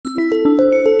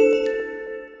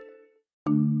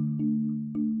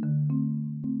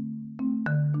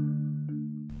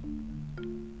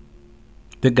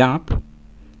The gap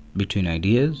between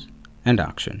ideas and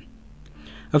action.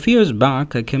 A few years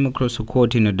back, I came across a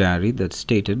quote in a diary that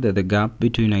stated that the gap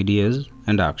between ideas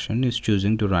and action is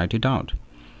choosing to write it out.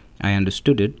 I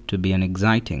understood it to be an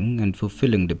exciting and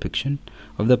fulfilling depiction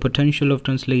of the potential of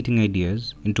translating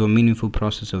ideas into a meaningful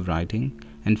process of writing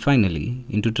and finally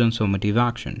into transformative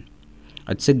action.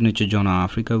 At Signature Journal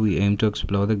Africa, we aim to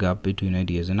explore the gap between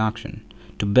ideas and action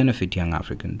to benefit young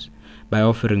Africans by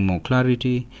offering more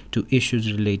clarity to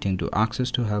issues relating to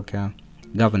access to healthcare,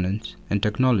 governance, and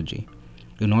technology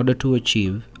in order to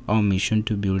achieve our mission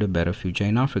to build a better future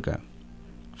in Africa.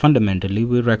 Fundamentally,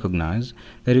 we recognize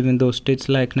that even though states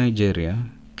like Nigeria,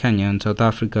 Kenya, and South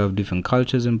Africa have different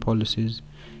cultures and policies,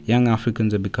 young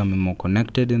Africans are becoming more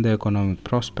connected in their economic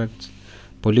prospects,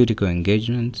 political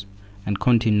engagements, and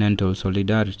continental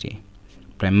solidarity,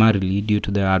 primarily due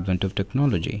to the advent of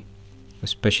technology,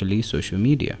 especially social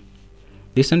media.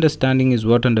 This understanding is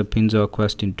what underpins our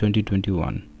quest in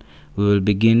 2021. We will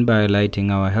begin by highlighting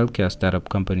our healthcare startup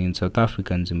company in South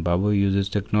Africa and Zimbabwe uses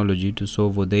technology to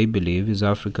solve what they believe is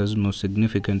Africa's most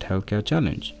significant healthcare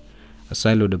challenge, a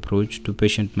siloed approach to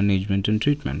patient management and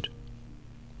treatment.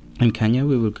 In Kenya,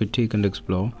 we will critique and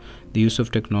explore the use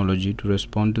of technology to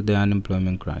respond to the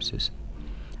unemployment crisis.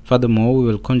 Furthermore, we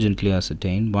will conjointly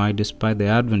ascertain why, despite the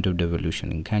advent of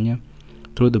devolution in Kenya,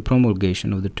 through the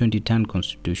promulgation of the 2010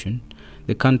 Constitution,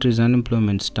 the country's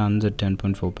unemployment stands at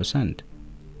 10.4%.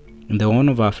 In the Horn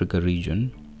of Africa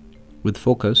region, with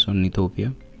focus on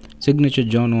Ethiopia, Signature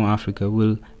Journal Africa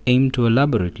will aim to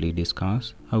elaborately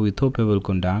discuss how Ethiopia will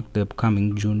conduct the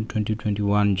upcoming June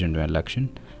 2021 general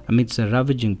election amidst a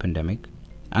ravaging pandemic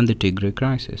and the Tigray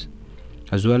crisis,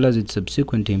 as well as its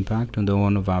subsequent impact on the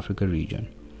Horn of Africa region.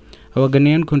 Our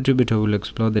Ghanaian contributor will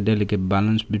explore the delicate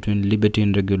balance between liberty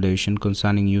and regulation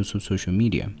concerning use of social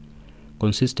media.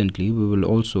 Consistently, we will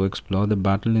also explore the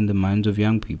battle in the minds of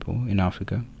young people in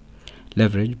Africa,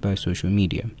 leveraged by social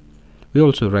media. We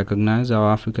also recognize how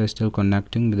Africa is still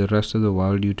connecting with the rest of the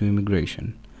world due to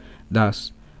immigration.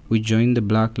 Thus, we join the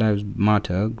Black Lives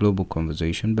Matter global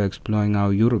conversation by exploring how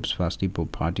Europe's first People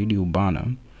Party, the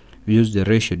Urbana, views the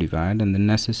racial divide and the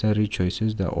necessary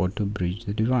choices that ought to bridge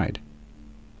the divide.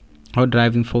 Our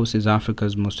driving force is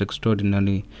Africa's most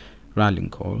extraordinary rallying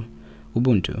call,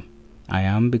 Ubuntu. I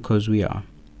am because we are,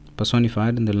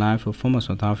 personified in the life of former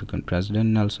South African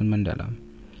President Nelson Mandela.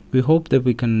 We hope that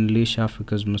we can unleash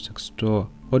Africa's most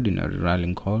extraordinary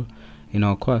rallying call in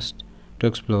our quest to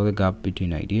explore the gap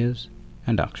between ideas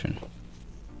and action.